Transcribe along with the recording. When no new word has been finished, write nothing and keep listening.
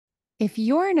If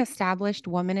you're an established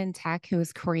woman in tech who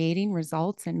is creating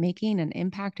results and making an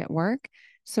impact at work,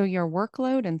 so your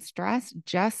workload and stress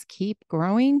just keep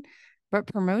growing, but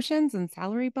promotions and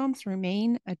salary bumps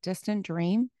remain a distant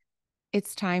dream,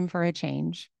 it's time for a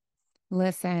change.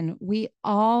 Listen, we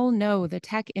all know the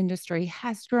tech industry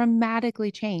has dramatically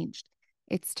changed.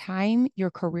 It's time your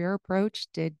career approach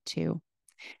did too.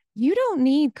 You don't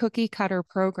need cookie cutter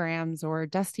programs or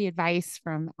dusty advice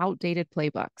from outdated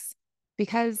playbooks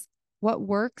because what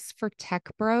works for tech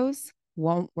bros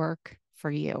won't work for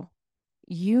you.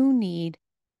 You need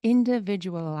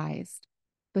individualized,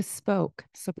 bespoke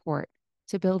support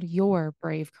to build your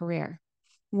brave career,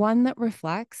 one that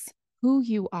reflects who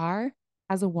you are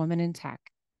as a woman in tech.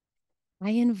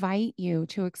 I invite you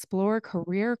to explore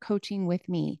career coaching with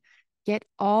me. Get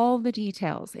all the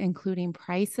details, including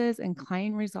prices and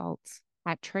client results,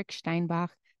 at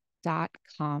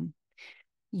tricksteinbach.com.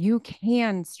 You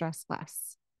can stress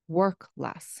less, work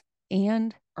less,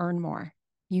 and earn more.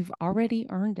 You've already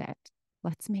earned it.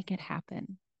 Let's make it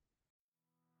happen.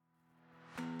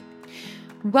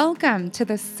 Welcome to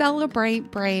the Celebrate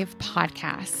Brave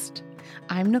podcast.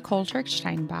 I'm Nicole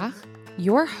Trick-Steinbach,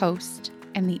 your host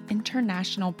and the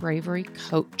International Bravery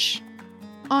Coach,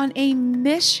 on a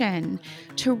mission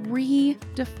to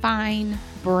redefine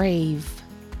brave,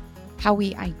 how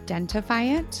we identify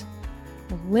it,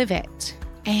 live it,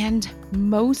 and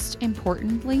most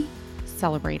importantly,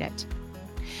 celebrate it.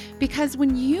 Because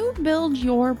when you build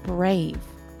your brave,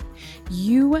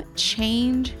 you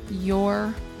change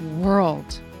your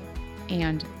world,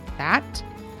 and that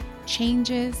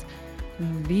changes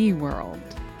the world.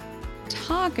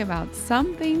 Talk about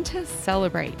something to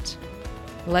celebrate.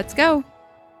 Let's go.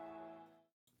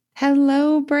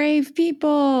 Hello, brave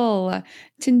people.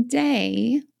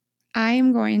 Today, I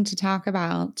am going to talk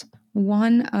about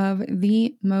one of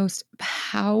the most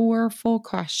powerful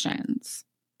questions.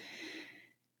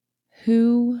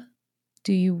 Who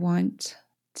do you want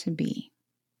to be?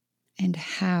 And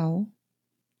how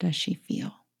does she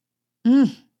feel?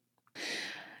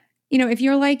 If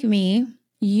you're like me,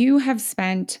 you have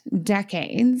spent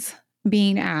decades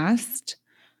being asked,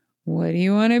 what do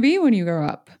you want to be when you grow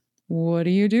up? What do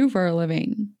you do for a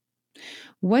living?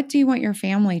 What do you want your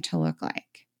family to look like?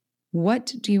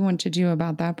 What do you want to do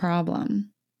about that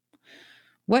problem?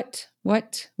 What?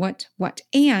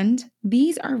 And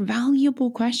these are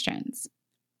valuable questions.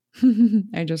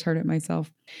 I just heard it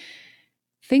myself.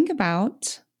 Think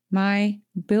about my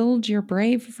Build Your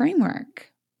Brave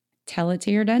framework. Tell it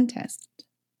to your dentist.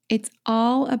 It's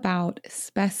all about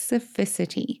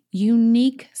specificity,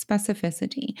 unique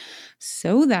specificity,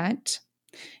 so that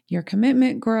your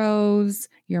commitment grows,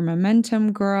 your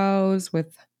momentum grows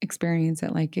with experience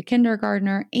at like a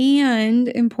kindergartner, and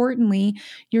importantly,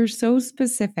 you're so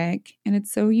specific and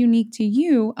it's so unique to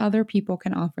you, other people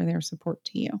can offer their support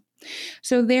to you.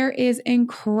 So there is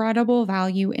incredible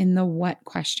value in the what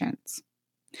questions.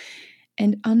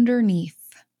 And underneath,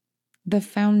 the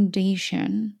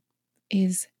foundation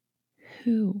is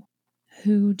who.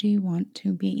 Who do you want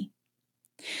to be?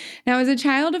 Now, as a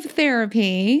child of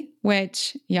therapy,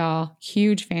 which y'all,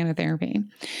 huge fan of therapy.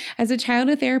 As a child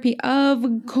of therapy, of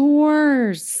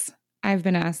course, I've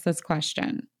been asked this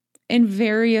question in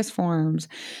various forms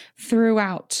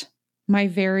throughout my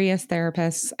various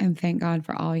therapists. And thank God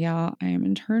for all y'all. I am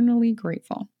eternally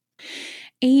grateful.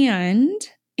 And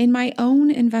in my own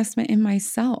investment in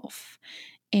myself,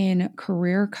 in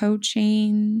career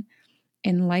coaching,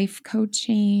 in life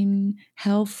coaching,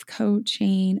 health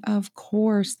coaching, of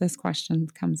course, this question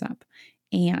comes up.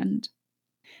 And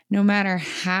no matter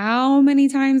how many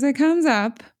times it comes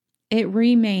up, it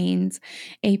remains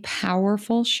a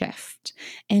powerful shift.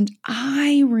 And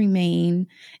I remain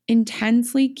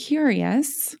intensely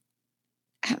curious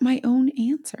at my own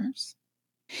answers.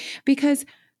 Because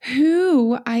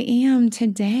who I am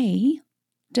today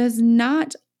does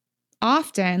not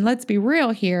often, let's be real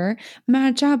here,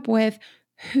 match up with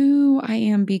who I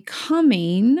am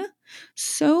becoming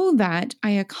so that I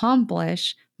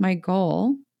accomplish my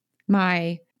goal,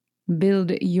 my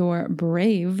Build Your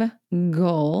Brave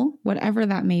goal, whatever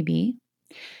that may be.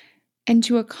 And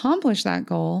to accomplish that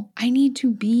goal, I need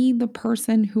to be the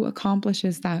person who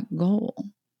accomplishes that goal.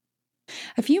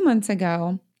 A few months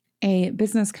ago, a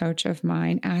business coach of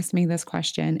mine asked me this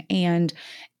question, and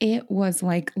it was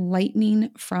like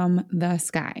lightning from the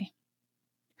sky.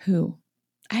 Who?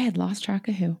 I had lost track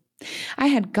of who. I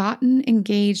had gotten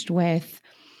engaged with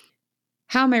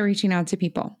how am I reaching out to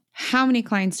people? How many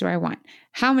clients do I want?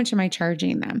 How much am I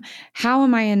charging them? How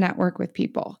am I in network with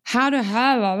people? How to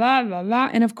la la la la.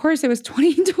 And of course, it was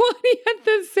 2020 at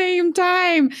the same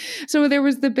time. So there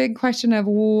was the big question of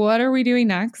what are we doing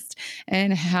next?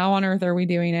 And how on earth are we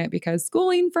doing it? Because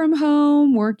schooling from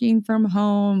home, working from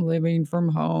home, living from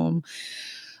home,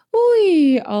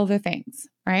 all the things,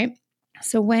 right?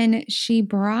 So when she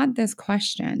brought this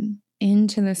question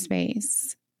into the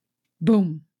space,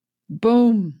 boom,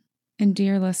 boom. And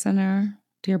dear listener,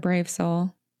 dear brave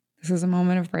soul, this is a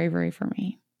moment of bravery for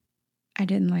me. I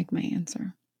didn't like my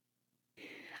answer.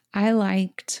 I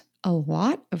liked a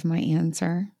lot of my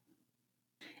answer,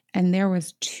 and there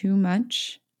was too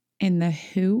much in the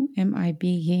who am I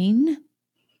being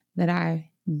that I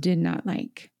did not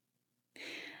like.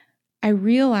 I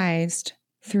realized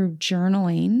through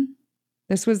journaling,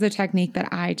 this was the technique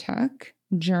that I took,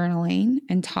 journaling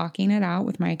and talking it out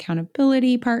with my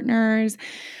accountability partners,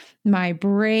 my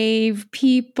brave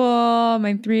people,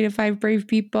 my 3 to 5 brave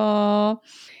people.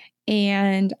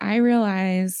 And I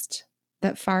realized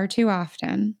that far too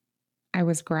often I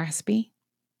was graspy,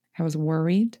 I was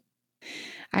worried,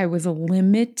 I was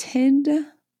limited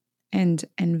and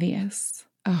envious.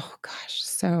 Oh gosh,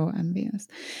 so envious.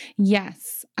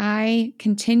 Yes, I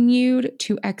continued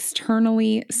to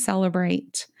externally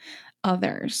celebrate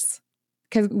others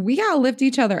because we got to lift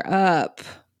each other up.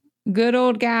 Good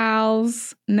old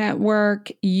gals, network,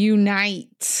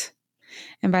 unite.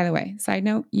 And by the way, side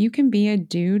note, you can be a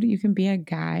dude, you can be a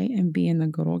guy and be in the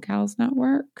good old gals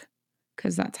network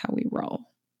because that's how we roll.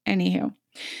 Anywho,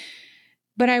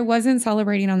 but I wasn't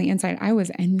celebrating on the inside. I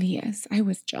was envious. I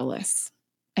was jealous.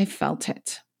 I felt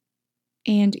it.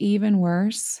 And even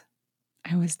worse,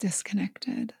 I was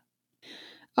disconnected.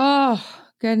 Oh,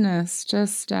 goodness.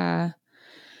 Just that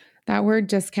word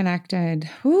disconnected.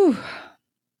 Whew.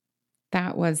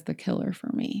 That was the killer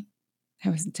for me. I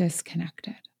was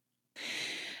disconnected.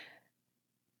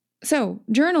 So,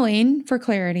 journaling for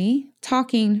clarity,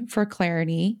 talking for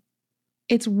clarity.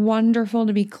 It's wonderful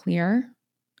to be clear,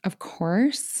 of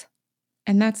course.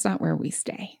 And that's not where we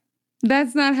stay.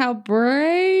 That's not how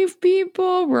brave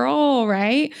people roll,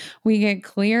 right? We get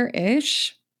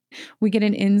clear-ish. We get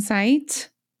an insight.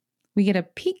 We get a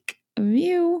peek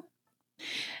view.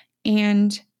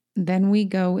 And then we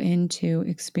go into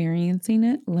experiencing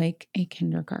it like a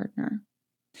kindergartner.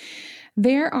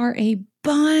 There are a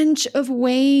bunch of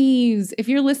ways. If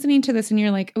you're listening to this and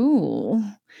you're like, ooh,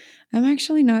 I'm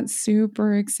actually not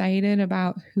super excited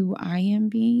about who I am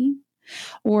being,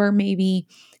 or maybe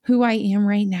who I am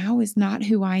right now is not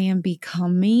who I am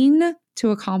becoming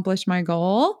to accomplish my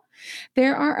goal.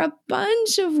 There are a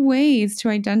bunch of ways to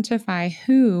identify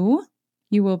who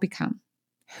you will become.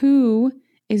 Who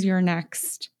is your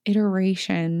next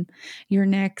iteration, your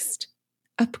next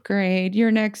upgrade,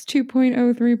 your next 2.0,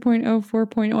 3.0,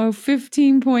 4.0,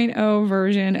 15.0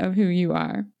 version of who you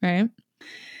are, right?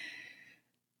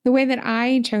 The way that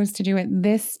I chose to do it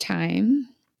this time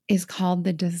is called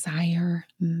the Desire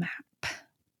Map.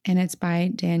 And it's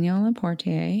by Danielle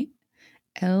Laporte,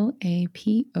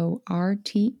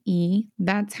 Laporte.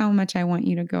 That's how much I want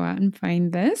you to go out and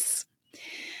find this.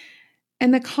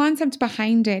 And the concept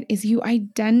behind it is you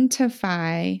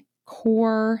identify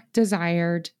core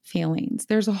desired feelings.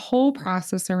 There's a whole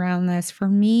process around this. For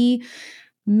me,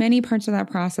 many parts of that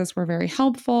process were very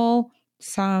helpful.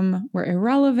 Some were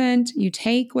irrelevant. You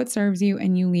take what serves you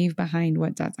and you leave behind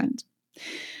what doesn't.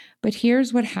 But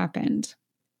here's what happened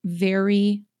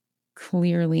very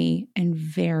clearly and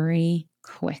very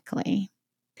quickly.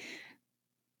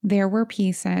 There were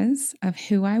pieces of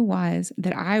who I was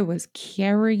that I was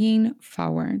carrying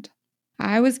forward.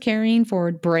 I was carrying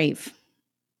forward brave,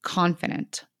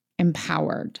 confident,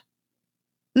 empowered.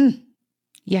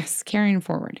 Yes, carrying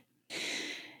forward.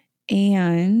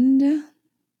 And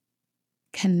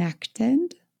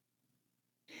connected,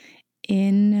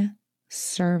 in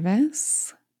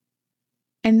service.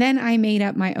 And then I made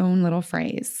up my own little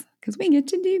phrase because we get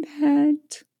to do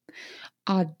that.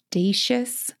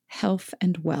 Audacious health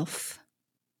and wealth.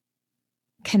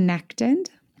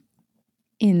 Connected,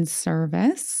 in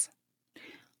service,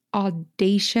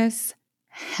 audacious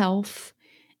health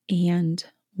and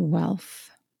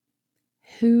wealth.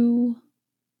 Who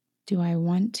do I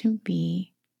want to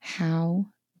be? How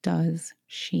does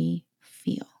she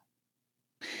feel?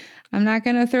 I'm not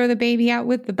going to throw the baby out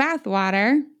with the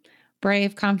bathwater.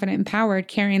 Brave, confident, empowered,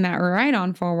 carrying that right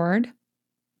on forward.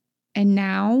 And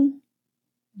now,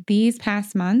 these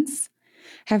past months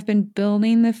have been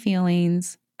building the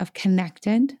feelings of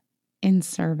connected, in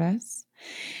service,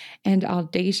 and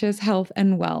audacious health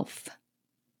and wealth.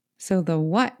 So the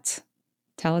what?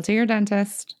 Tell it to your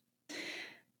dentist.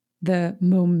 the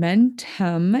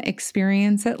momentum,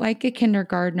 experience it like a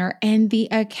kindergartner, and the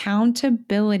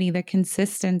accountability, the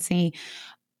consistency,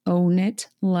 own it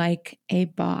like a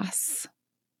boss.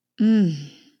 When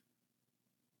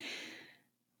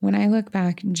I look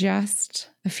back just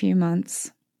a few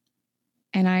months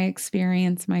and I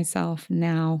experience myself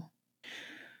now,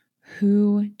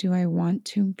 who do I want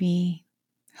to be?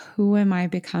 Who am I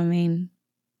becoming?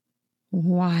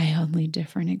 Wildly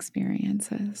different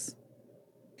experiences.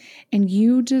 And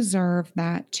you deserve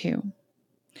that too.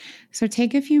 So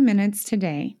take a few minutes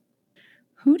today.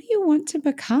 Who do you want to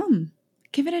become?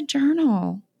 Give it a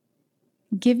journal.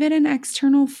 Give it an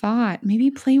external thought. Maybe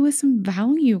play with some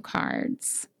value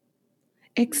cards.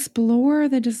 Explore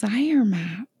the desire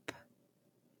map.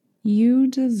 You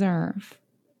deserve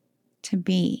to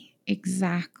be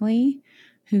exactly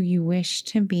who you wish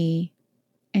to be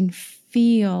and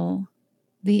feel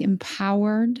the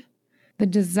empowered, the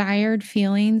desired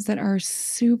feelings that are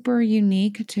super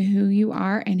unique to who you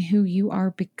are and who you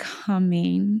are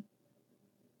becoming.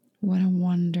 What a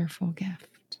wonderful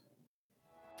gift.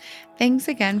 Thanks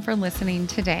again for listening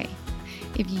today.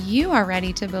 If you are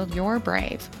ready to build your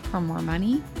brave for more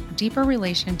money, deeper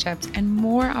relationships, and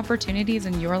more opportunities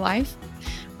in your life,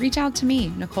 reach out to me,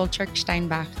 Nicole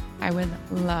Trick-Steinbach. I would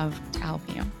love to help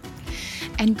you.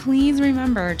 And please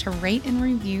remember to rate and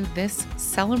review this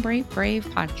Celebrate Brave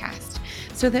podcast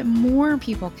so that more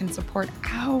people can support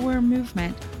our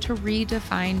movement to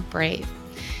redefine brave,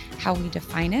 how we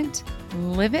define it,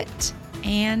 live it,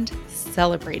 and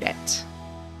celebrate it.